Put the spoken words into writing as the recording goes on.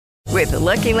With the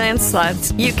Lucky Land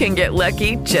Slots, you can get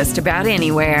lucky just about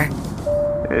anywhere.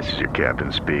 This is your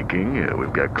captain speaking.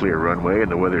 We've got clear runway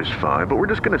and the weather's fine, but we're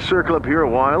just going to circle up here a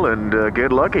while and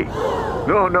get lucky.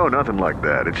 No, nothing like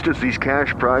that. It's just these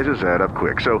cash prizes add up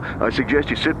quick. So I suggest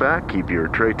you sit back, keep your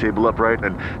tray table upright,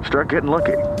 and start getting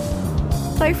lucky.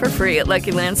 Play for free at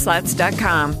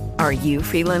LuckyLandSlots.com. Are you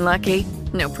feeling lucky?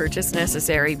 No purchase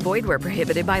necessary. Void where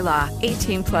prohibited by law.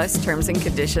 18 plus terms and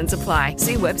conditions apply.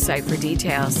 See website for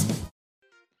details.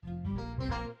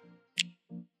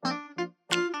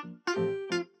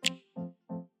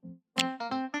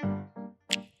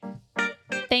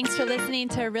 Thanks for listening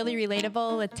to Really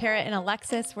Relatable with Tara and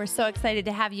Alexis. We're so excited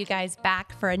to have you guys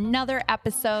back for another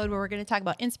episode where we're going to talk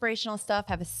about inspirational stuff,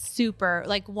 have a super,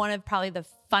 one of probably the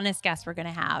funnest guests we're going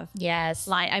to have. Yes.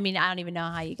 I mean, I don't even know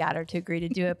how you got her to agree to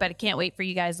do it, but I can't wait for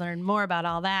you guys to learn more about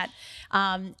all that.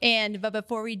 But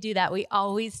before we do that, we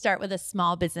always start with a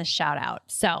small business shout out.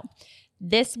 So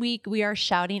this week we are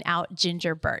shouting out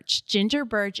Ginger Birch. Ginger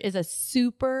Birch is a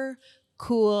super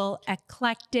cool,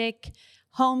 eclectic,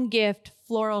 home gift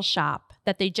floral shop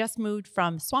that they just moved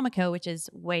from Swamico, which is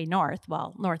way north,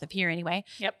 north of here anyway,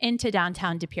 into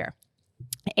downtown De Pere.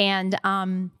 And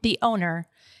the owner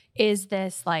is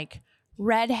this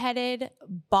redheaded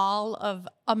ball of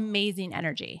amazing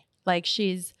energy.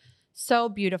 She's so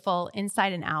beautiful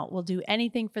inside and out. Will do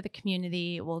anything for the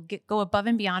community. Will go above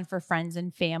and beyond for friends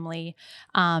and family.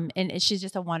 And she's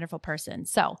just a wonderful person.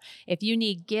 So if you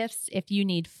need gifts, if you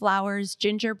need flowers,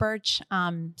 Ginger Birch,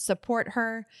 support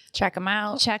her. Check them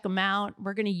out.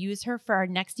 We're going to use her for our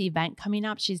next event coming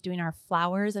up. She's doing our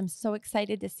flowers. I'm so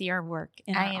excited to see our work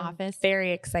in our office.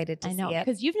 Very excited to see it.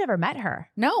 Because you've never met her.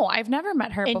 No, I've never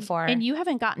met her before. And you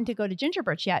haven't gotten to go to Ginger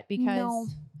Birch yet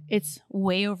because it's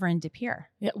way over in De Pere.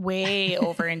 Yeah, way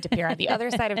over in De Pere, on the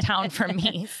other side of town from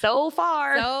me. So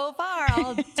far,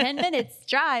 all 10 minutes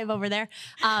drive over there.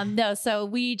 So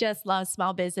we just love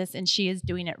small business, and she is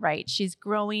doing it right. She's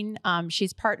growing.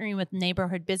 She's partnering with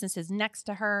neighborhood businesses next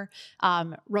to her.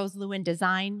 Rose Lewin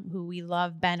Design, who we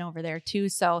love, Ben over there too.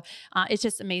 So it's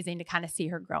just amazing to kind of see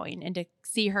her growing and to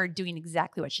see her doing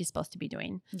exactly what she's supposed to be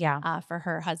doing. For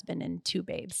her husband and two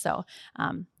babes. So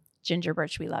Ginger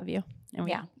Birch, we love you. And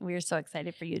we are so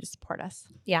excited for you to support us.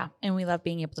 Yeah. And we love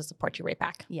being able to support you right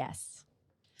back. Yes.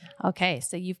 Okay.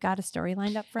 So you've got a story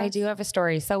lined up for us? I do have a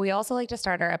story. So we also like to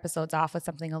start our episodes off with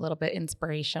something a little bit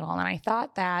inspirational. And I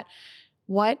thought that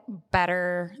what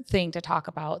better thing to talk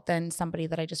about than somebody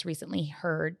that I just recently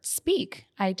heard speak.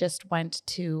 I just went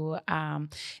to an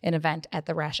event at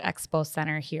the Resch Expo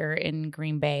Center here in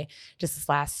Green Bay just this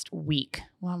last week.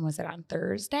 When was it? On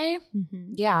Thursday?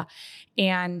 Mm-hmm. Yeah.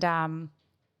 And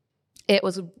it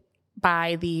was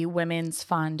by the Women's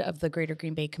Fund of the Greater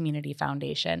Green Bay Community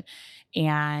Foundation.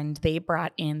 And they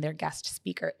brought in their guest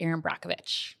speaker, Erin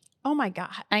Brockovich. Oh my God.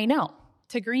 I know.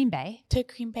 To Green Bay.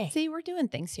 See, we're doing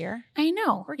things here. I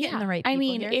know. We're getting the right people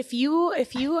here. if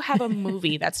you have a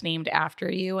movie that's named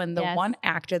after you and the one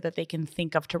actor that they can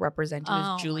think of to represent you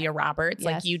is Julia Roberts,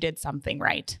 you did something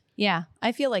right. Yeah.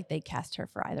 I feel like they cast her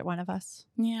for either one of us.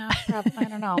 Yeah, probably. I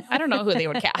don't know. I don't know who they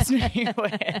would cast me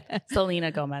with.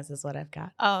 Selena Gomez is what I've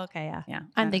got. Oh, okay. Yeah. Yeah.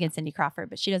 I'm thinking Cindy Crawford,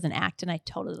 but she doesn't act and I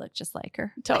totally look just like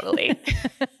her. Totally.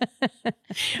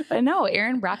 But no,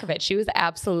 Erin Brockovich, she was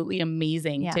absolutely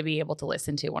amazing to be able to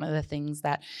listen to. One of the things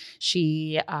that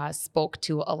she spoke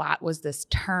to a lot was this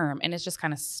term, and it's just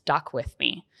kind of stuck with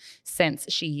me since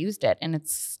she used it. And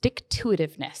it's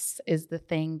stick-to-itiveness is the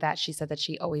thing that she said that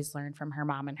she always learned from her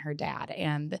mom and her dad.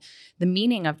 And the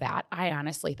meaning of that, I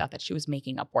honestly thought that she was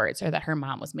making up words or that her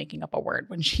mom was making up a word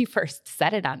when she first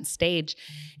said it on stage.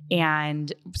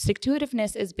 And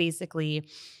stick-to-itiveness is basically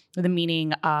the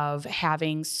meaning of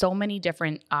having so many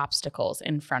different obstacles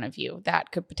in front of you that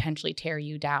could potentially tear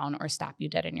you down or stop you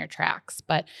dead in your tracks.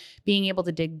 But being able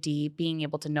to dig deep, being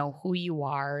able to know who you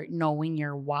are, knowing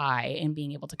your why, and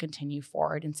being able to continue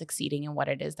forward and succeeding in what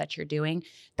it is that you're doing,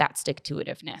 that's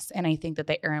stick-to-itiveness. And I think that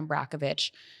the Erin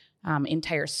Brockovich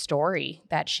entire story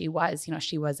that she was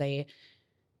a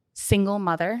single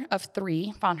mother of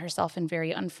 3, found herself in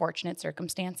very unfortunate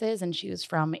circumstances. And she was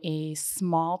from a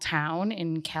small town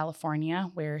in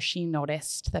California where she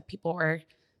noticed that people were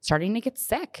starting to get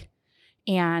sick.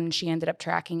 And she ended up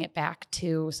tracking it back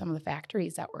to some of the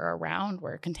factories that were around,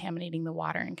 were contaminating the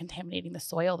water and contaminating the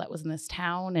soil that was in this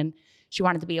town. And she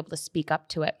wanted to be able to speak up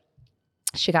to it.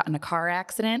 She got in a car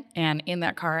accident. And in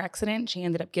that car accident, she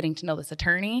ended up getting to know this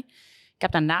attorney.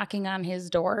 Kept on knocking on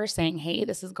his door saying, hey,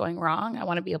 this is going wrong. I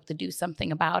want to be able to do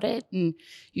something about it. And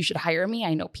you should hire me.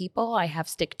 I know people. I have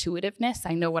stick-to-itiveness.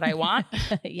 I know what I want.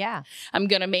 Yeah. I'm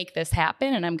going to make this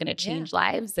happen and I'm going to change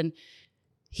lives. And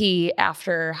he,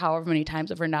 after however many times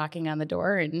of her knocking on the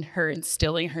door and her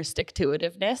instilling her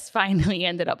stick-to-itiveness, finally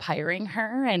ended up hiring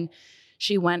her. And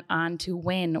she went on to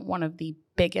win one of the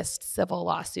biggest civil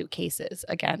lawsuit cases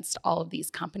against all of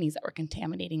these companies that were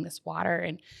contaminating this water.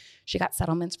 And she got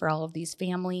settlements for all of these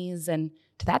families. And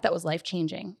to that was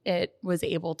life-changing. It was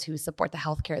able to support the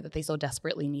healthcare that they so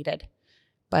desperately needed.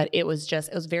 But it was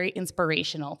very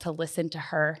inspirational to listen to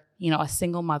her, a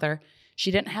single mother. She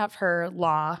didn't have her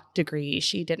law degree.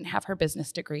 She didn't have her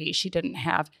business degree. She didn't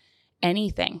have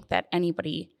anything that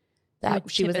anybody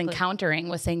that she was encountering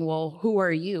was saying, well, who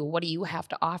are you? What do you have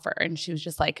to offer? And she was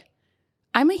just like,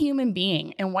 I'm a human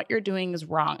being, and what you're doing is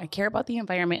wrong. I care about the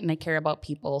environment and I care about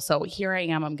people. So here I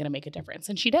am. I'm going to make a difference.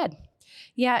 And she did.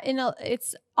 Yeah. And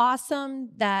it's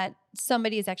awesome that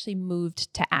somebody has actually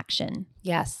moved to action.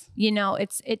 Yes.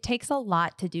 It takes a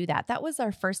lot to do that. That was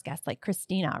our first guest, like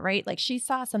Christina, right? Like she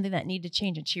saw something that needed to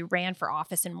change and she ran for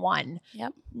office and won.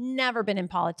 Yep. Never been in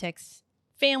politics.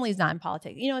 Family's not in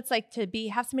politics. It's like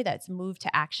have somebody that's moved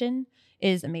to action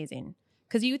is amazing.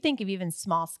 Because you think of even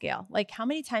small scale, like how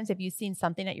many times have you seen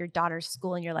something at your daughter's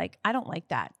school and you're like, I don't like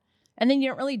that. And then you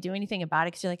don't really do anything about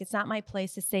it because you're like, it's not my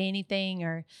place to say anything.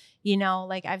 Or,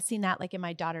 like I've seen that like in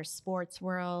my daughter's sports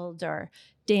world or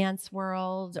dance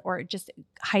world or just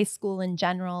high school in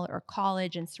general or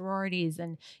college and sororities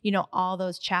and, all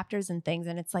those chapters and things.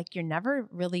 And it's like, you're never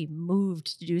really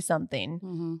moved to do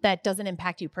something that doesn't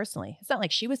impact you personally. It's not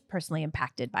like she was personally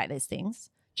impacted by these things.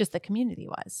 Just the community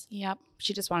was. Yep.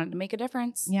 She just wanted to make a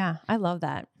difference. Yeah. I love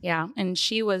that. Yeah. And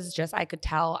she was just, I could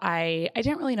tell, I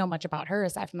didn't really know much about her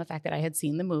aside from the fact that I had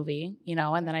seen the movie,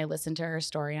 and then I listened to her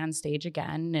story on stage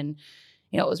again. And,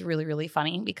 it was really, really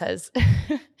funny because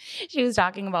she was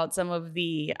talking about some of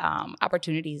the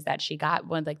opportunities that she got,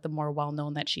 one like the more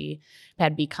well-known that she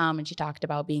had become. And she talked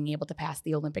about being able to pass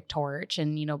the Olympic torch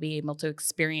and, being able to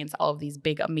experience all of these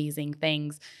big, amazing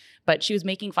things. But she was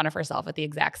making fun of herself at the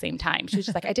exact same time. She was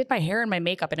just like, I did my hair and my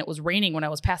makeup and it was raining when I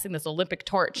was passing this Olympic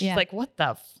torch. She's like, what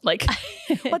the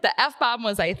F-bomb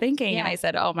was I thinking? Yeah. And I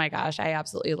said, oh my gosh, I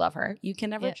absolutely love her. You can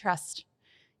never trust.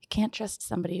 You can't trust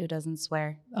somebody who doesn't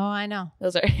swear. Oh, I know.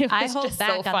 I hold just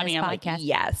back so funny. I'm podcast. Like,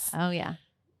 yes. Oh yeah.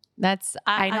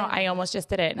 I know. I almost just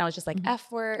did it. And I was just like,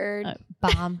 F word,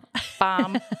 bomb,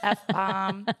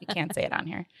 F-bomb. You can't say it on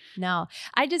here. No,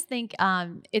 I just think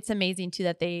it's amazing too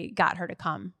that they got her to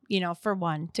come, for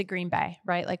one, to Green Bay,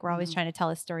 right? Like we're always trying to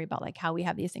tell a story about like how we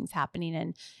have these things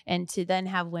happening and to then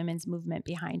have women's movement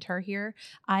behind her here.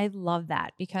 I love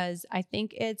that because I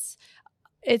think it's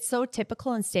so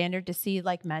typical and standard to see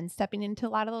like men stepping into a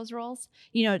lot of those roles,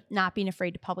 not being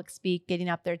afraid to public speak, getting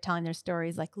up there, telling their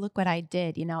stories, like, look what I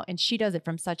did, and she does it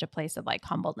from such a place of like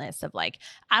humbleness of like,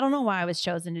 I don't know why I was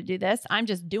chosen to do this. I'm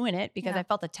just doing it because I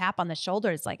felt a tap on the shoulder.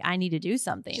 It's like, I need to do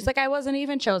something. She's like, I wasn't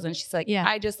even chosen. She's like,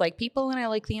 I just like people and I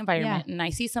like the environment and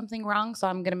I see something wrong. So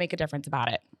I'm going to make a difference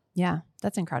about it. Yeah,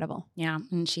 that's incredible. Yeah.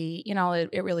 And she,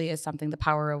 it really is something, the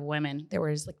power of women. There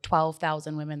was like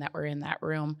 12,000 women that were in that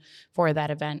room for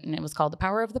that event. And it was called the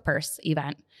Power of the Purse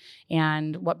event.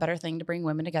 And what better thing to bring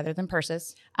women together than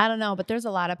purses? I don't know, but there's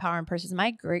a lot of power in purses.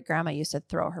 My great grandma used to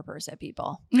throw her purse at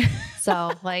people.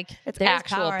 So like it's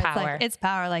actual power. It's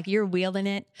power. Like you're wielding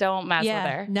it. Don't mess with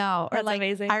her. No. That's or like,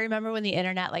 amazing. I remember when the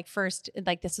internet like first,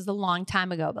 like this was a long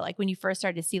time ago, but like when you first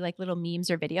started to see like little memes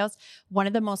or videos, one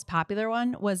of the most popular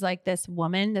one was like this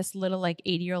woman, this little like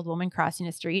 80-year-old woman crossing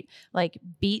a street, like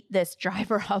beat this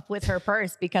driver up with her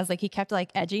purse because like he kept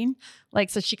like edging, like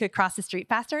so she could cross the street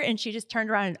faster. And she just turned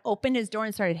around and opened his door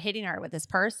and started hitting her with his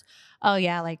purse. Oh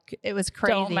yeah. Like it was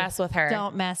crazy. Don't mess with her.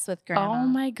 Don't mess with grandma. Oh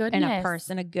my goodness. And a purse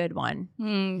and a good one.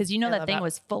 Because that thing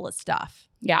was full of stuff.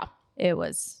 Yeah. It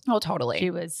was. Oh, totally. She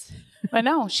was. I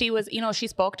know. She was, she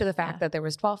spoke to the fact that there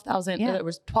was 12,000, there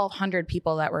was 1,200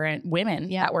 people that were women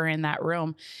that were in that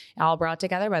room, all brought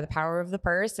together by the power of the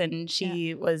purse. And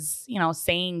she was,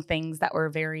 saying things that were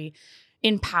very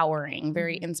empowering,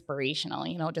 very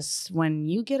inspirational, just when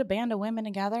you get a band of women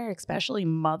together, especially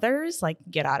mothers, like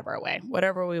get out of our way,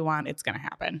 whatever we want, it's going to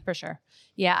happen. For sure.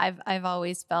 Yeah. I've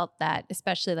always felt that,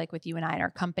 especially like with you and I in our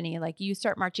company, like you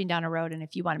start marching down a road and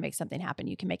if you want to make something happen,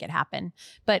 you can make it happen.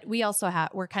 But we also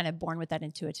we're kind of born with that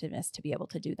intuitiveness to be able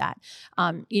to do that,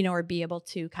 or be able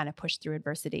to kind of push through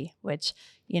adversity, which,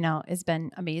 has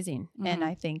been amazing. And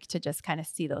I think to just kind of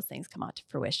see those things come out to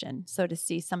fruition. So to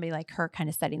see somebody like her kind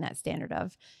of setting that standard forward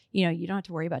of, you know, you don't have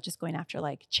to worry about just going after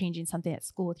like changing something at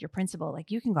school with your principal.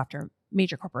 Like you can go after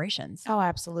major corporations. Oh,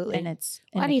 absolutely. And it's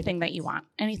anything that you want,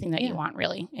 you want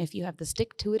really. If you have the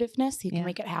stick-to-itiveness, you can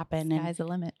make it happen. Sky's the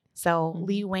limit. So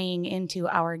Lee weighing into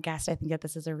our guest, I think that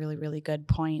this is a really, really good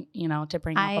point, you know, to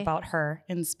bring up about her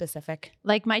in specific.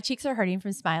 Like my cheeks are hurting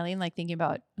from smiling, like thinking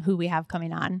about who we have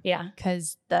coming on. Yeah.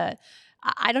 Because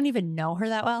I don't even know her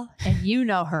that well. And you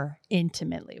know her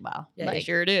intimately well. Yeah, like, I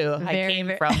sure do. I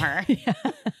came from her. Yeah.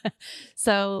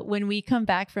 So when we come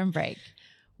back from break,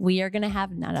 we are going to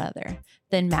have none other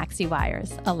than Maxie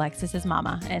Weyers, Alexis's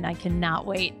mama. And I cannot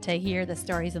wait to hear the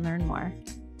stories and learn more.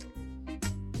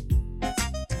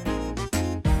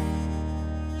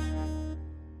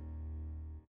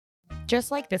 Just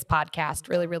like this podcast,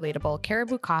 really relatable,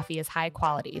 Caribou Coffee is high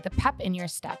quality, the pep in your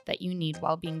step that you need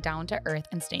while being down to earth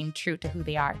and staying true to who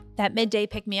they are. That midday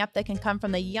pick-me-up that can come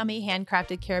from the yummy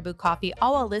handcrafted Caribou Coffee,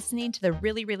 all while listening to the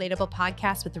really relatable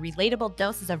podcast with the relatable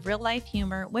doses of real-life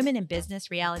humor, women in business,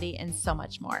 reality, and so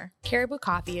much more. Caribou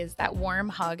Coffee is that warm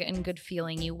hug and good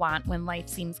feeling you want when life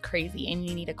seems crazy and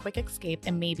you need a quick escape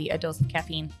and maybe a dose of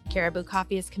caffeine. Caribou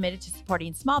Coffee is committed to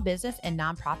supporting small business and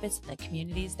nonprofits in the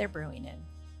communities they're brewing in.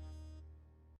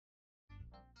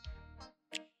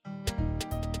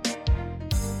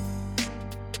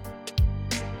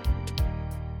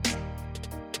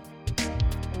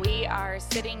 We are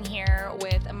sitting here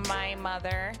with my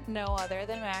mother, no other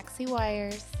than Maxie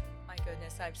Weyers. My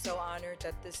goodness, I'm so honored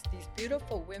that these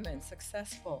beautiful women,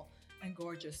 successful and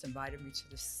gorgeous, invited me to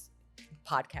this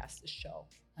podcast, this show.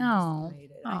 Oh,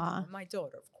 my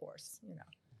daughter, of course, you know.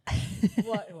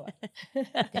 What?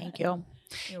 Thank you.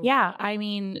 Yeah, I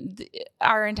mean,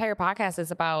 our entire podcast is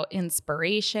about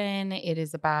inspiration. It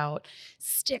is about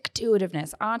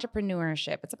stick-to-itiveness,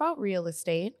 entrepreneurship. It's about real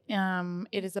estate.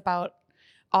 It is about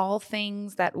all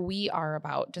things that we are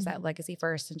about, just at Legacy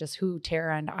First and just who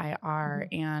Tara and I are.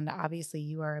 And obviously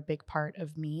you are a big part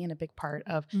of me and a big part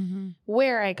of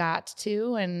where I got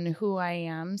to and who I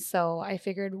am. So I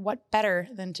figured what better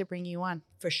than to bring you on.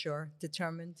 For sure.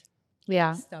 Determined.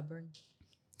 Yeah. Stubborn.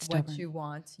 What you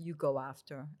want, you go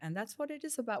after. And that's what it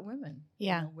is about women.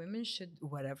 Yeah. You know, women should,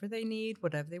 whatever they need,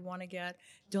 whatever they want to get,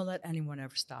 don't let anyone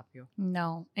ever stop you.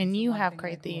 No. And you have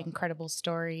quite the incredible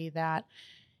story that,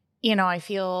 you know, I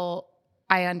feel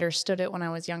I understood it when I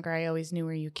was younger. I always knew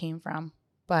where you came from.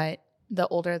 But the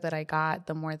older that I got,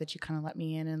 the more that you kind of let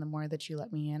me in and the more that you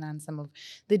let me in on some of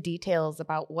the details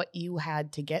about what you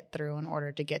had to get through in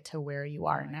order to get to where you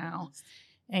are now.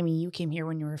 I mean, you came here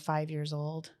when you were 5 years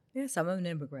old. Yes, I'm an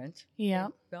immigrant. Yeah.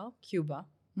 Well, Cuba.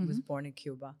 I was born in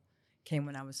Cuba. Came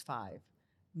when I was 5.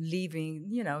 Leaving,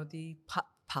 you know, the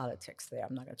politics there.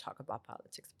 I'm not going to talk about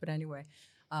politics. But anyway,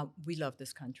 we love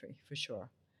this country for sure.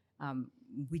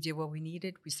 We did what we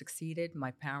needed. We succeeded.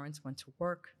 My parents went to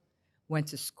work, went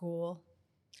to school,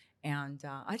 and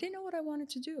I didn't know what I wanted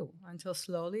to do until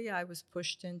slowly I was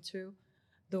pushed into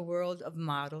the world of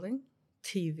modeling,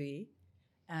 TV,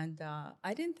 and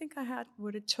I didn't think I had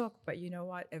what it took, but you know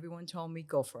what? Everyone told me,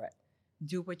 go for it.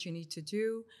 Do what you need to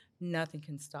do. Nothing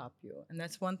can stop you. And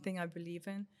that's one thing I believe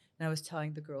in, and I was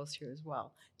telling the girls here as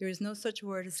well. There is no such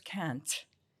word as can't.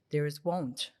 There is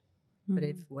won't. But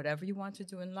if whatever you want to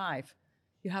do in life,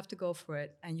 you have to go for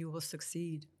it and you will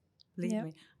succeed. Believe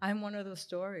me. I'm one of those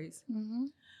stories.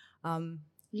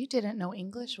 You didn't know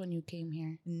English when you came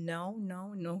here? No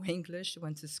English.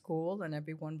 Went to school and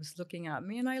everyone was looking at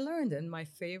me and I learned. And my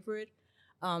favorite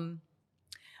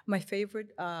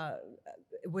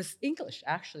was English,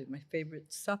 actually, my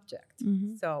favorite subject.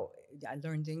 So I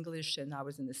learned English and I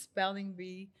was in the spelling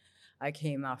bee. I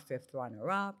came out 5th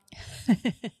runner-up.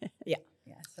 Yeah.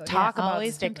 So Talk about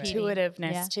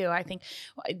stick-to-itiveness too. I think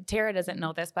Tara doesn't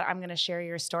know this, but I'm going to share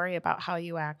your story about how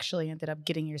you actually ended up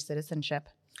getting your citizenship.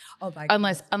 Oh my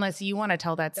Unless you want to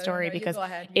tell that story, because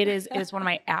it is one of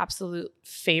my absolute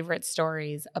favorite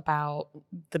stories about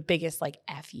the biggest like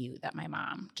F you that my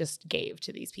mom just gave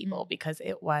to these people, because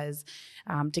it was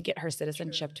to get her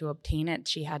citizenship, to obtain it,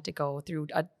 she had to go through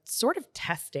a sort of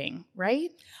testing, right?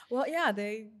 Well, yeah,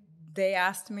 they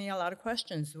asked me a lot of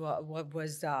questions. What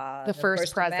was the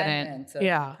first president?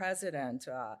 President.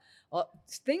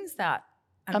 Things that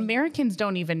Americans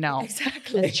don't even know.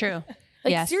 Exactly. That's true.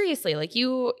 Like seriously, like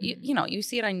you know, you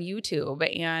see it on YouTube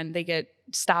and they get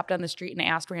stopped on the street and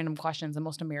asked random questions, and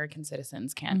most American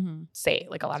citizens can't say,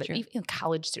 like a lot of even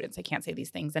college students, they can't say these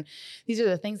things. And these are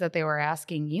the things that they were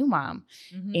asking you, Mom.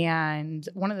 And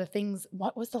one of the things,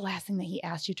 what was the last thing that he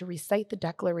asked you to recite? The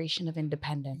Declaration of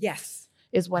Independence. Yes.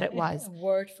 Is what it was.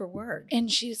 Word for word.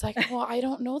 And she's like, well, I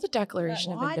don't know the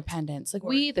Declaration of Independence. Like,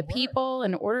 we, the people,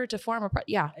 in order to form a...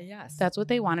 Yes. That's what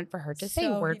they wanted for her to say,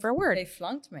 word for word. They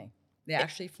flunked me. They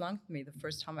actually flunked me the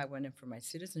first time I went in for my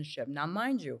citizenship. Now,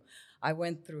 mind you, I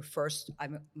went through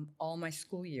all my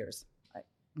school years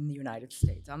in the United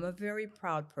States. I'm a very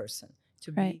proud person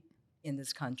to be in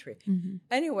this country.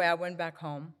 Anyway, I went back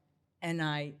home and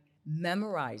I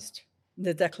memorized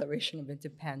the Declaration of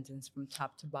Independence from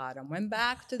top to bottom. Went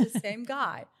back to the same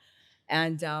guy.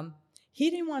 And he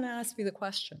didn't want to ask me the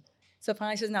question. So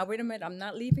finally, I says, now, wait a minute, I'm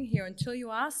not leaving here until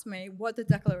you ask me what the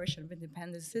Declaration of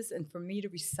Independence is and for me to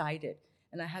recite it.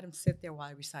 And I had him sit there while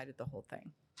I recited the whole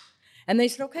thing. And they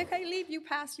said, okay, leave, you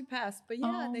pass. But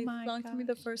yeah, they flunked me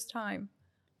the first time.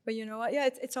 But you know what? Yeah,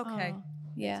 it's okay. Oh,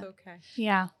 yeah. It's okay.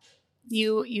 Yeah.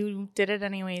 You did it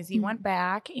anyways. You went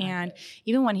back, and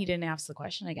even when he didn't ask the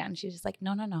question again, she was just like,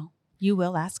 no. You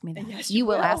will ask me that. Yes, you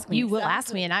will ask me. You will Exactly.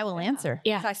 ask me, and I will answer.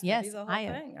 Yeah. I studied Yes, the whole I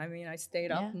am. thing. I mean, I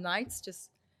stayed up nights just,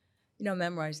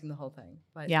 memorizing the whole thing.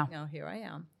 But now here I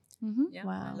am. Yeah,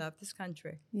 Wow. I love this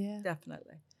country. Yeah.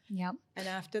 Definitely. Yep. And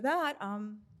after that,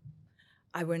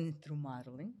 I went through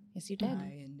modeling. Yes, you did.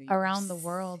 In New Around York the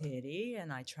world. City,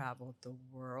 and I traveled the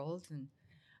world, and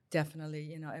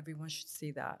definitely, everyone should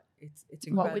see that. It's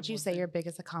incredible. What would you say your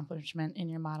biggest accomplishment in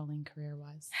your modeling career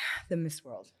was? The Miss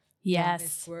World? Yes.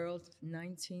 Miss World,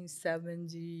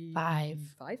 1975.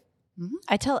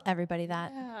 I tell everybody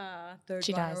that. Yeah, third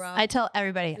She does. runner-up. I tell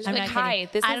everybody. She's I'm like, not hi, kidding.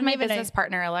 this I is don't my even business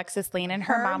partner, Alexis Lean, and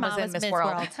her mom was in Miss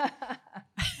World.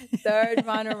 Third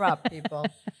runner-up, people.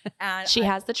 And She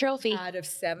has the trophy. out of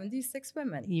 76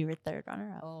 women You were third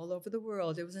runner-up. all over the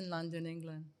world. It was in London,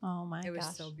 England. Oh my It was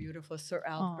gosh. so beautiful. Sir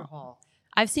Albert Hall.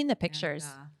 I've seen the pictures.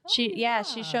 She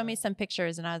showed me some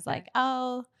pictures, and I was like,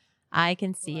 oh, I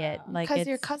can see it. Like, Because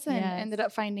your it's- cousin yes. ended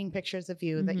up finding pictures of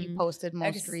you that you posted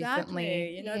most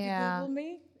recently. If you Google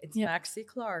me, it's Maxie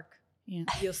Clark. Yeah.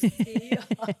 You'll see.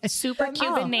 Super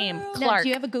Cuban name, Now, Clark. do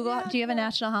you have a Google? Do you have a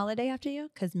national holiday after you?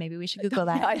 Because maybe we should Google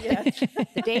that. Not yet.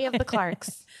 The day of the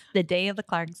Clarks. The day of the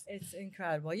Clarks. It's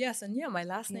incredible. Yes, and my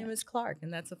last name is Clark,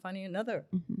 and that's another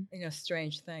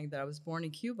strange thing that I was born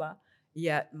in Cuba,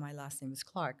 yet my last name is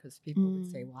Clark, because people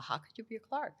would say, well, how could you be a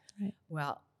Clark? Right.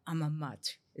 Well, I'm a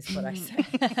mutt, is what I say.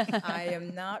 I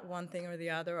am not one thing or the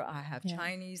other. I have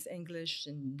Chinese, English,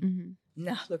 and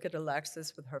now look at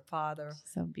Alexis with her father.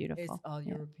 So beautiful. It's all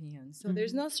European. So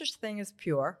there's no such thing as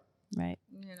pure. Right.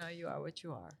 You are what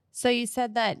you are. So you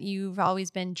said that you've always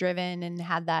been driven and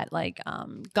had that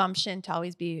gumption to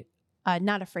always be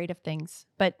not afraid of things.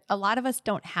 But a lot of us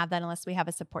don't have that unless we have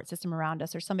a support system around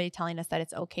us or somebody telling us that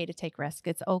it's okay to take risks.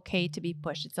 It's okay to be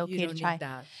pushed. It's okay You don't to try. need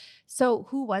that. So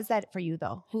who was that for you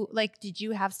though? Who did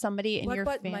you have somebody in your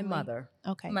family? My mother.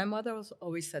 Okay. My mother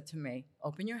always said to me,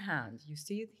 open your hand. You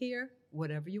see it here?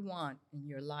 Whatever you want in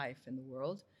your life, in the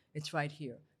world, it's right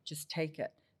here. Just take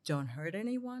it. Don't hurt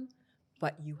anyone,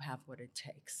 but you have what it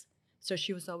takes. So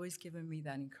she was always giving me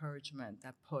that encouragement,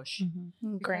 that push.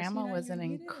 Mm-hmm. Grandma was an you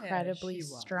needed it. incredibly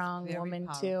She was strong very woman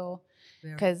powerful. too.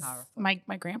 Very Because powerful.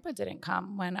 my grandpa didn't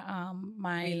come when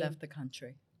We left the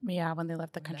country. when they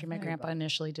left the country. My grandpa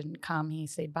initially didn't come. He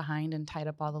stayed behind and tied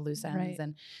up all the loose ends. Right.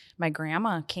 And my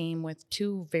grandma came with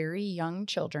two very young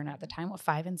children at the time,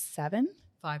 5 and 7?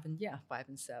 5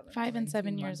 and 7. 5 and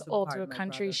 7 years months old, to apart, a my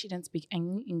country brother. she didn't speak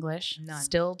English. None.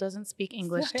 Still doesn't speak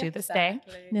English to this day.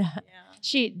 Exactly. Yeah. Yeah.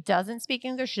 She doesn't speak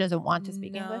English. She doesn't want to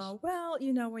speak English. No. Well,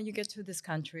 when you get to this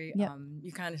country, Yep.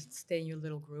 you kind of stay in your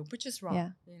little group, which is wrong.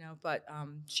 Yeah. But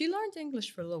she learned English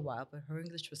for a little while, but her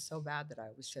English was so bad that I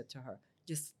always said to her,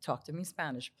 just talk to me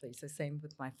Spanish, please. The same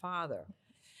with my father.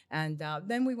 And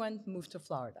then we moved to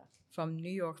Florida. From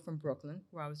New York, from Brooklyn,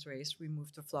 where I was raised, we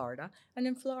moved to Florida. And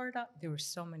in Florida, there were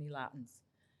so many Latins.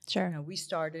 Sure. We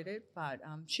started it, but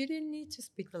she didn't need to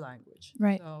speak the language.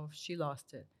 Right. So she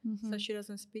lost it. So she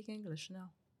doesn't speak English now.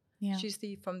 Yeah. She's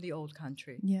from the old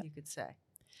country, Yeah. you could say.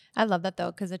 I love that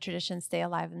though, because the traditions stay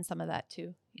alive in some of that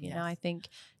too. You know, I Yes. think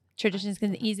traditions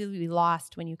can easily be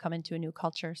lost when you come into a new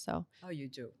culture. So Oh, you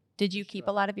do. did you keep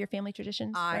a lot of your family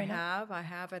traditions? I growing up?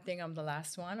 have. I think I'm the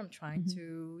last one. I'm trying to,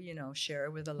 share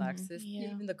it with Alexis.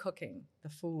 Yeah. Even the cooking, the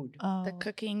food. The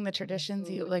cooking, the traditions,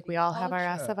 food, we the all have our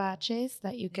culture. asabaches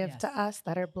that you give to Yes. us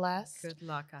that are blessed. Good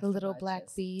luck. The little black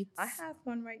asabaches. beads. I have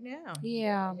one right now.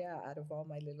 Yeah. Yeah, out of all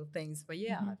my little things. But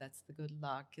yeah, that's the good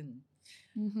luck. And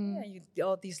Mm-hmm.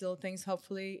 all these little things,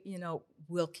 hopefully,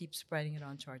 we'll keep spreading it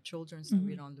on to our children so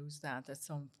we don't lose that. That's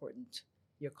so important,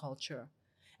 your culture.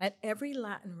 And every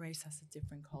Latin race has a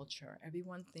different culture.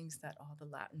 Everyone thinks that all the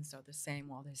Latins are the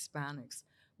same, all the Hispanics.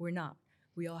 We're not.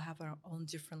 We all have our own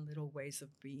different little ways of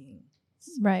being.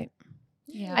 Right.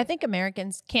 Yeah. I think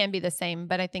Americans can be the same,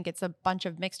 but I think it's a bunch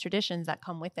of mixed traditions that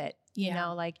come with it. You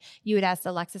know, like you had asked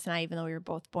Alexis and I, even though we were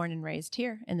both born and raised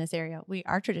here in this area,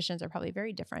 our traditions are probably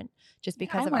very different just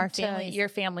because of our families. Your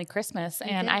family Christmas,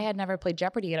 and I had never played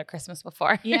Jeopardy at a Christmas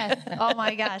before. Yes. Oh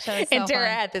my gosh. That was so and Tara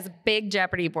fun. had this big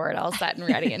Jeopardy board all set and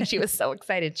ready, and she was so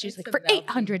excited. She was like, for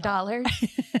 $800.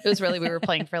 It was really, we were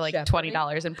playing for like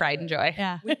 $20 in Pride and Joy.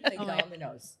 Yeah. We play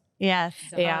dominoes. Yes.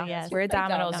 Yeah. Oh, yes. We're a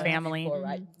Domino's Dominoes family. before,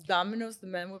 right? Dominoes, the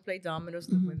men would play dominoes,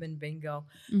 the women bingo.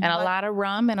 And a lot of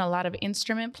rum and a lot of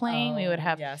instrument playing. We would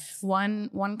have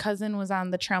one cousin was on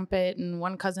the trumpet and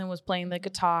one cousin was playing the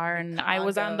guitar and I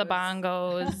was on the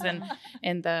bongos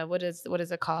and the what is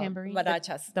it called? Tambourine.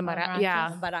 Marachas.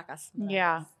 Yeah. Maracas.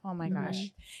 Yeah. Oh my gosh.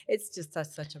 It's just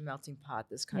such a melting pot,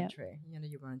 this country. You know,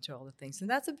 you run into all the things. And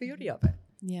that's the beauty of it.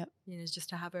 Yep. You know, it's just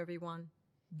to have everyone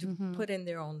put in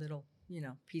their own little,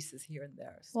 pieces here and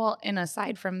there. So. Well, and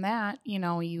aside from that,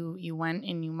 you went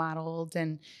and you modeled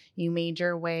and you made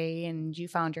your way and you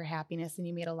found your happiness and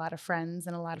you made a lot of friends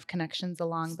and a lot of connections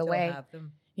along the way. Have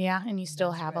them. Yeah, and you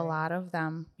still have a lot of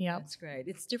them. Yeah, that's great.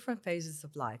 It's different phases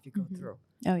of life you go through.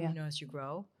 Oh yeah. As you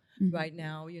grow. Right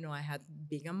now, I had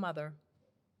being a mother.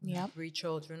 Yep. 3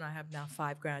 children. I have now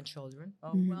 5 grandchildren.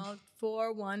 Oh, well,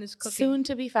 4, 1 is cooking. Soon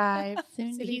to be 5.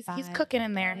 He's cooking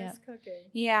in there. He's cooking.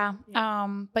 Yeah.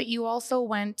 But you also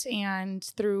went and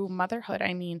through motherhood.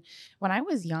 I mean, when I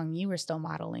was young, you were still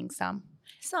modeling some.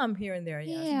 Some here and there,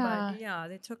 yes. Yeah. But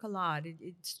they took a lot.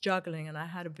 It's juggling. And I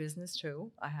had a business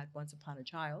too. I had Once Upon a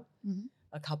Child,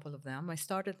 a couple of them. I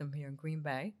started them here in Green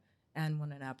Bay and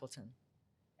one in Appleton.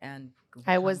 And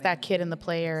I was that kid in the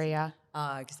play area.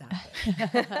 Exactly.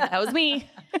 That was me.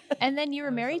 And then you were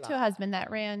married to a husband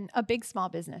that ran a big small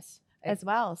business as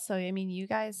well. So, I mean, you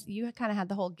kind of had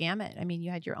the whole gamut. I mean, you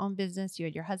had your own business, you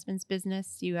had your husband's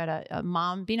business, you had a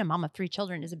mom. Being a mom of 3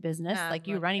 children is a business. Like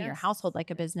you running your household like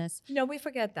a business. We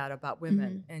forget that about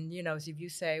women. And, if you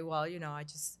say, well, I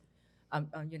just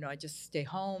stay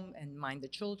home and mind the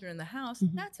children in the house.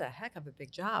 That's a heck of a big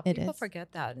job. People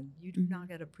forget that, and you do not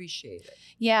get appreciated.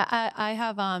 Yeah, I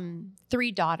have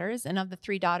 3 daughters, and of the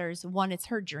 3 daughters, one, it's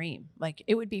her dream. Like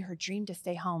it would be her dream to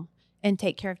stay home and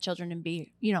take care of children and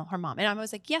be, her mom. And I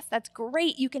was like, yes, that's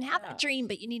great. You can have that dream,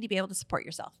 but you need to be able to support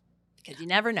yourself. Because you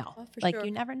never know. Oh, you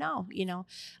never know,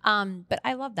 But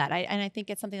I love that. And I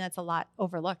think it's something that's a lot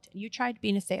overlooked. You tried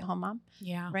being a stay-at-home mom.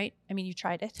 Yeah. Right? I mean, you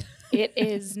tried it. It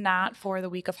is not for the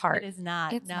weak of heart. It is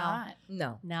not. It's not.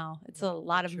 No. It's a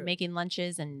lot of making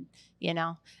lunches and,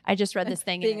 I just read this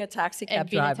thing. Being a taxi cab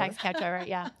driver. Being a taxi cab driver,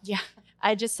 yeah. Yeah.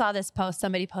 I just saw this post.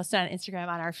 Somebody posted on Instagram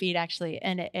on our feed, actually.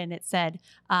 And it said,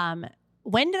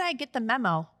 when did I get the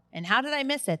memo? And how did I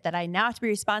miss it that I now have to be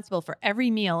responsible for every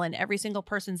meal in every single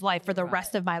person's life for the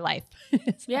rest of my life?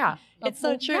 Yeah. It's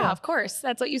so true. Yeah, of course.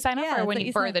 That's what you sign up for when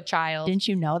you birth a child. Didn't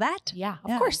you know that? Yeah,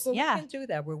 of course. Well, we can do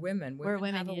that. We're women. We're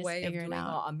women. Have You a way of figure it doing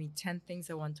out. 10 things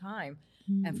at one time.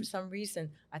 And for some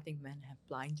reason, I think men have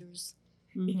blinders.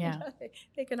 Yeah.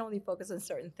 They can only focus on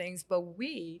certain things, but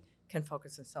we can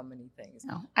focus on so many things.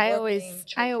 No. I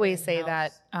always say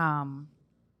that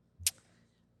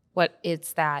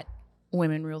it's that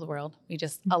women rule the world. We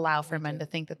just allow for men to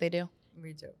think that they do.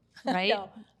 We do. Right? No,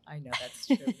 I know that's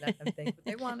true. Let them think what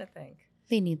they want to think.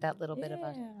 They need that little bit of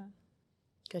a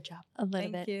good job. A little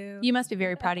Thank bit. you. You must be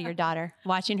very proud of your daughter,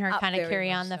 watching her kind of very carry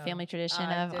much on the so. family tradition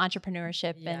I of did.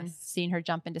 entrepreneurship and Yes. seeing her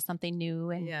jump into something new.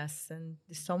 And Yes, and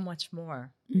there's so much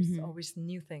more. There's always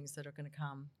new things that are going to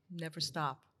come. Never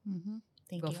stop.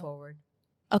 Thank Go you. forward.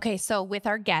 Okay, so with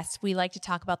our guests, we like to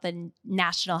talk about the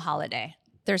national holiday.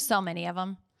 There's so many of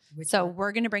them. So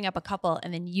we're going to bring up a couple,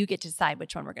 and then you get to decide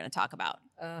which one we're going to talk about.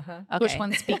 Uh-huh. Okay. Which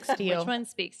one speaks to you? Which one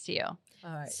speaks to you? All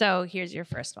right. So here's your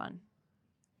first one.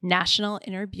 National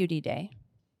Inner Beauty Day.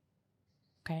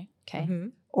 Okay.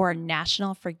 Okay. Or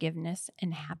National Forgiveness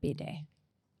and Happy Day.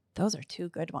 Those are 2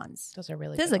 good ones. Those are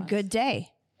really This is good a good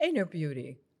day. Inner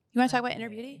beauty. You want to talk about inner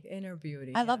beauty? Inner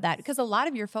beauty. I love that yes. because a lot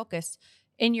of your focus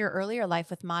in your earlier life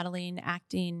with modeling,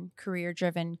 acting, career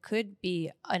driven could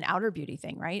be an outer beauty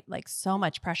thing, right? Like so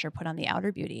much pressure put on the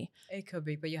outer beauty. It could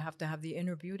be, but you have to have the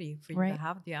inner beauty for you Right. to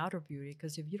have the outer beauty.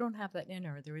 Because if you don't have that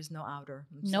inner, there is no outer.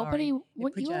 Nobody. Sorry.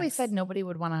 What you always said, nobody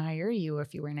would want to hire you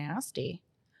if you were nasty.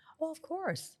 Well, of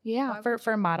course. Yeah, Why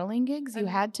for modeling gigs, you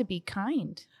mean- had to be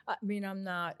kind. I mean, I'm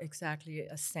not exactly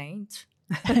a saint,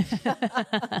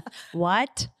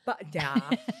 What? but yeah.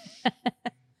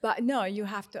 But no, you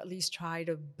have to at least try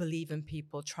to believe in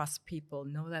people, trust people,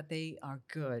 know that they are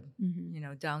good.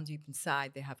 Down deep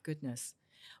inside, they have goodness.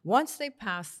 Once they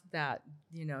pass that,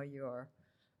 your,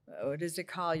 what does it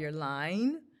call, your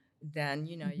line, then,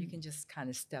 you know, you can just kind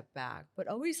of step back. But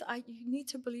always, you need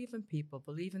to believe in people,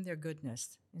 believe in their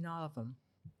goodness, in all of them.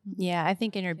 Yeah, I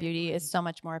think inner beauty is so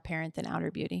much more apparent than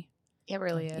outer beauty. It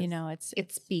really is. You know,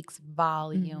 it speaks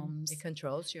volumes. It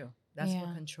controls you. That's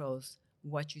what controls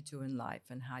what you do in life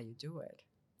and how you do it.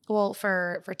 Well,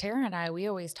 for Tara and I, we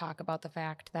always talk about the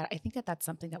fact that I think that that's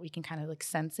something that we can kind of like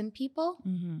sense in people,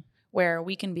 where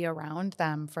we can be around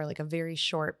them for like a very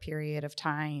short period of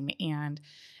time. And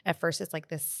at first it's like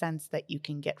this sense that you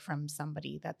can get from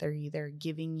somebody that they're either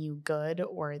giving you good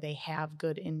or they have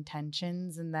good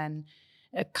intentions. And then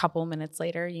a couple minutes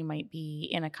later, you might be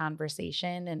in a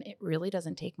conversation, and it really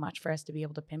doesn't take much for us to be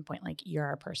able to pinpoint like you're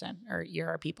our person or you're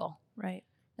our people. Right.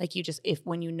 Like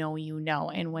when you know,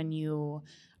 and when you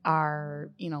are,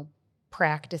 you know,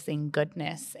 practicing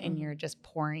goodness and you're just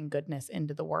pouring goodness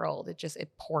into the world, it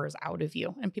pours out of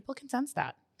you, and people can sense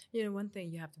that. You know, one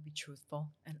thing, you have to be truthful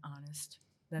and honest.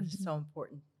 That is so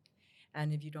important.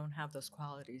 And if you don't have those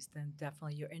qualities, then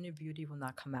definitely your inner beauty will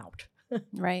not come out.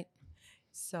 Right.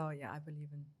 So yeah, I believe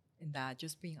in that,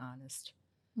 just being honest.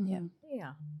 Yeah.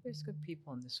 Yeah, there's good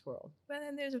people in this world, but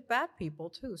then there's bad people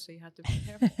too. So you have to be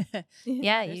careful.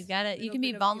 Yeah, you can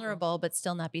be vulnerable, but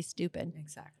still not be stupid.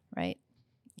 Exactly. Right.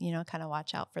 You know, kind of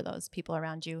watch out for those people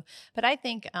around you. But I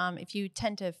think if you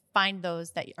tend to find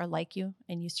those that are like you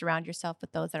and you surround yourself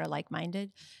with those that are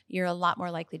like-minded, you're a lot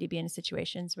more likely to be in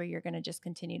situations where you're going to just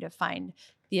continue to find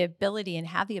the ability and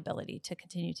have the ability to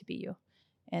continue to be you.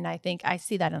 And I think I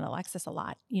see that in Alexis a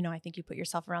lot. You know, I think you put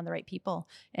yourself around the right people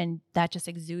and that just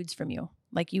exudes from you.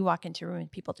 Like you walk into a room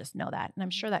and people just know that. And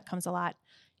I'm sure that comes a lot,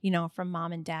 you know, from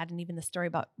mom and dad, and even the story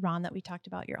about Ron that we talked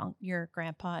about, your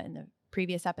grandpa, and the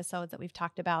previous episodes that we've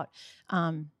talked about.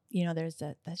 You know,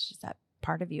 that's just that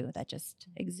part of you that just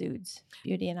exudes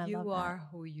beauty. And I love that. You are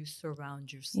who you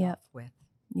surround yourself with.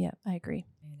 Yeah, I agree.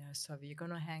 You know, so if you're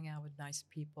going to hang out with nice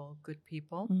people, good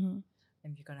people,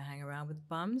 and you're going to hang around with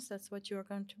bums, that's what you're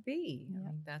going to be.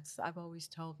 I mean, I've always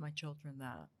told my children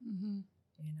that,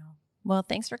 you know. Well,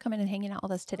 thanks for coming and hanging out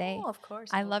with us today. Oh, of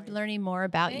course. I loved learning more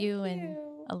about you and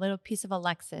a little piece of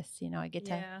Alexis. You know, I get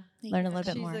to learn a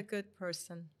little bit more. She's a good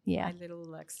person. Yeah. My little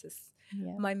Alexis.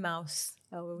 Yeah. My mouse.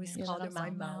 I always called her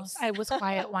my mouse. I was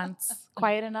quiet once.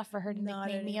 Quiet enough for her to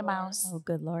nickname me a mouse. Oh,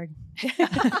 good Lord.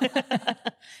 That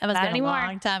must have been a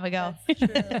long time ago. That's true.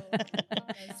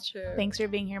 That's true. Thanks for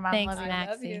being here, Mom. Thanks, love you. Maxie.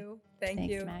 I love you. Thanks,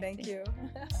 you. Maxie. Thank you.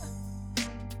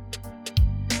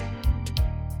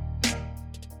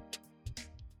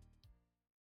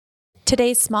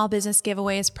 Today's small business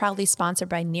giveaway is proudly sponsored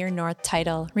by Near North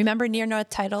Title. Remember Near North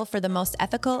Title for the most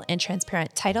ethical and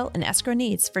transparent title and escrow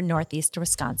needs for Northeast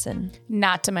Wisconsin.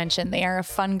 Not to mention, they are a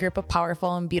fun group of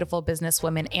powerful and beautiful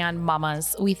businesswomen and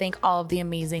mamas. We thank all of the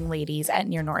amazing ladies at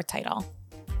Near North Title.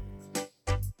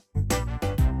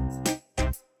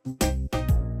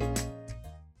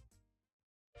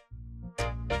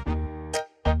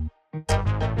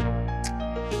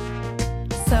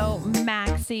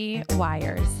 Maxie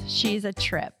Weyers. She's a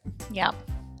trip. Yep.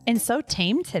 And so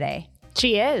tame today.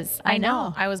 She is. I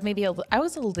know. I was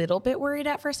a little bit worried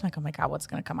at first. I'm like, oh my God, what's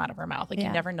going to come out of her mouth? Like you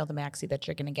never know the Maxie that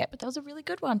you're going to get, but that was a really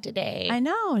good one today. I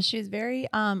know. She was very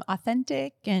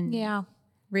authentic and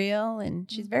real,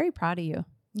 and she's very proud of you.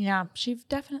 Yeah, she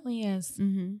definitely is.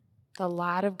 Mm-hmm. A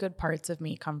lot of good parts of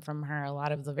me come from her. A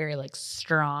lot of the very like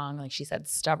strong, like she said,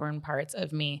 stubborn parts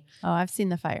of me. Oh, I've seen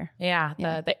the fire. Yeah,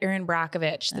 the Erin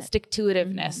Brockovich, the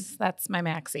stick-to-itiveness. That's my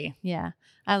Maxie. Yeah,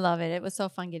 I love it. It was so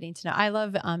fun getting to know. I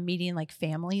love meeting like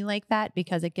family like that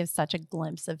because it gives such a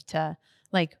glimpse of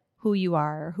like who you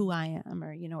are or who I am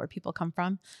or, you know, where people come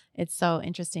from. It's so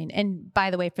interesting. And by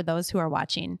the way, for those who are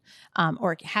watching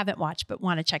or haven't watched but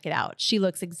want to check it out, she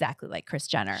looks exactly like Kris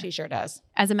Jenner. She sure does.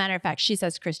 As a matter of fact, she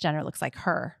says Kris Jenner looks like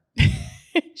her.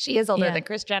 She is older than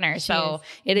Kris Jenner, so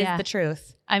it is the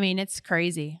truth. I mean, it's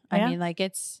crazy. I mean, like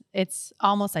it's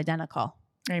almost identical.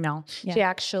 I know. Yeah. She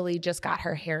actually just got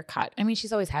her hair cut. I mean,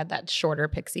 she's always had that shorter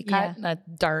pixie cut,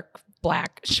 that dark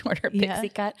black shorter pixie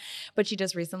cut, but she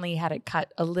just recently had it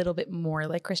cut a little bit more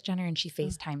like Kris Jenner, and she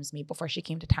FaceTimes me before she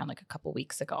came to town like a couple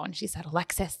weeks ago, and she said,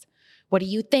 "Alexis, what do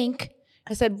you think?"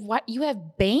 I said, "What? You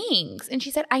have bangs?" And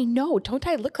she said, "I know. Don't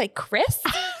I look like Kris?"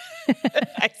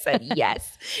 I said,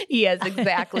 yes,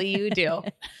 exactly. You do.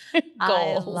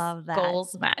 I love that.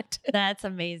 Goals met. That's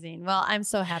amazing. Well, I'm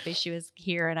so happy she was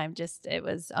here, and it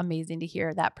was amazing to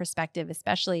hear that perspective,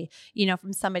 especially, you know,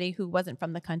 from somebody who wasn't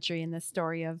from the country, and the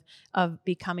story of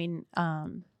becoming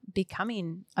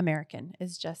American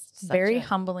is just very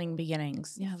humbling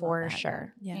beginnings for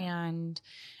sure. Yeah. And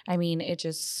I mean, it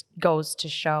just goes to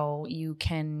show you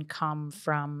can come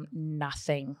from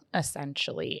nothing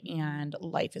essentially, and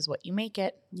life is what you make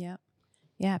it. Yep.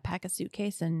 Yeah, pack a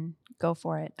suitcase and go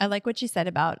for it. I like what you said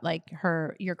about like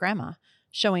your grandma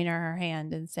showing her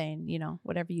hand and saying, you know,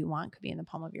 whatever you want could be in the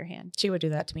palm of your hand. She would do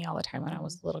that to me all the time when I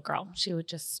was a little girl. She would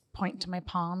just point to my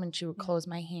palm and she would close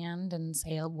my hand and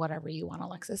say, whatever you want,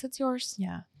 Alexis, it's yours.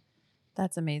 Yeah,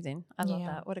 that's amazing. I love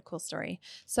that. What a cool story.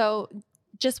 So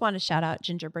just want to shout out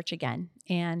Ginger Birch again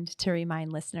and to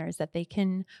remind listeners that they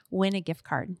can win a gift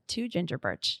card to Ginger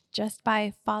Birch just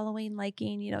by following,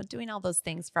 liking, you know, doing all those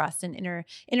things for us and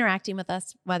interacting with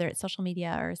us, whether it's social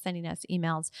media or sending us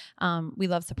emails. We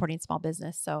love supporting small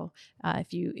business. So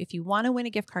if you want to win a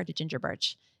gift card to Ginger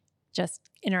Birch, just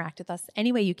interact with us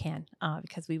any way you can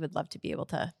because we would love to be able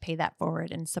to pay that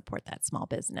forward and support that small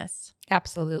business.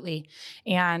 Absolutely.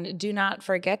 And do not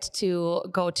forget to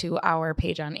go to our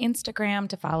page on Instagram,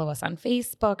 to follow us on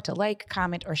Facebook, to like,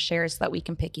 comment, or share so that we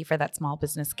can pick you for that small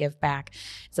business give back.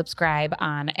 Subscribe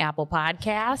on Apple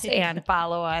Podcasts and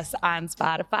follow us on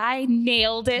Spotify.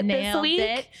 Nailed it this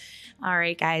week. All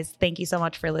right, guys. Thank you so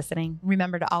much for listening.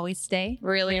 Remember to always stay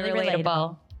really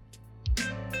relatable.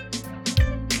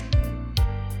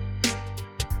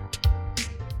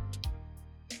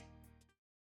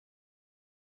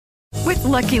 With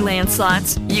Lucky Land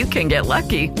Slots, you can get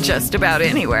lucky just about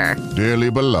anywhere. Dearly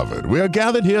beloved, we are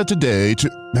gathered here today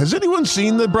to... Has anyone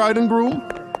seen the bride and groom?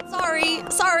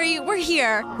 Sorry, we're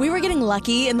here. We were getting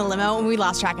lucky in the limo and we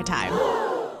lost track of time.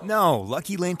 No,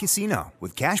 Lucky Land Casino,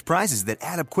 with cash prizes that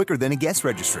add up quicker than a guest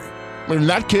registry. In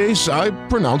that case, I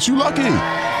pronounce you lucky.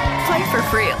 Play for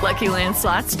free at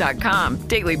LuckyLandSlots.com.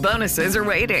 Daily bonuses are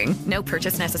waiting. No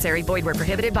purchase necessary. Void where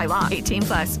prohibited by law.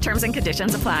 18+. Terms and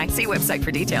conditions apply. See website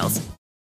for details.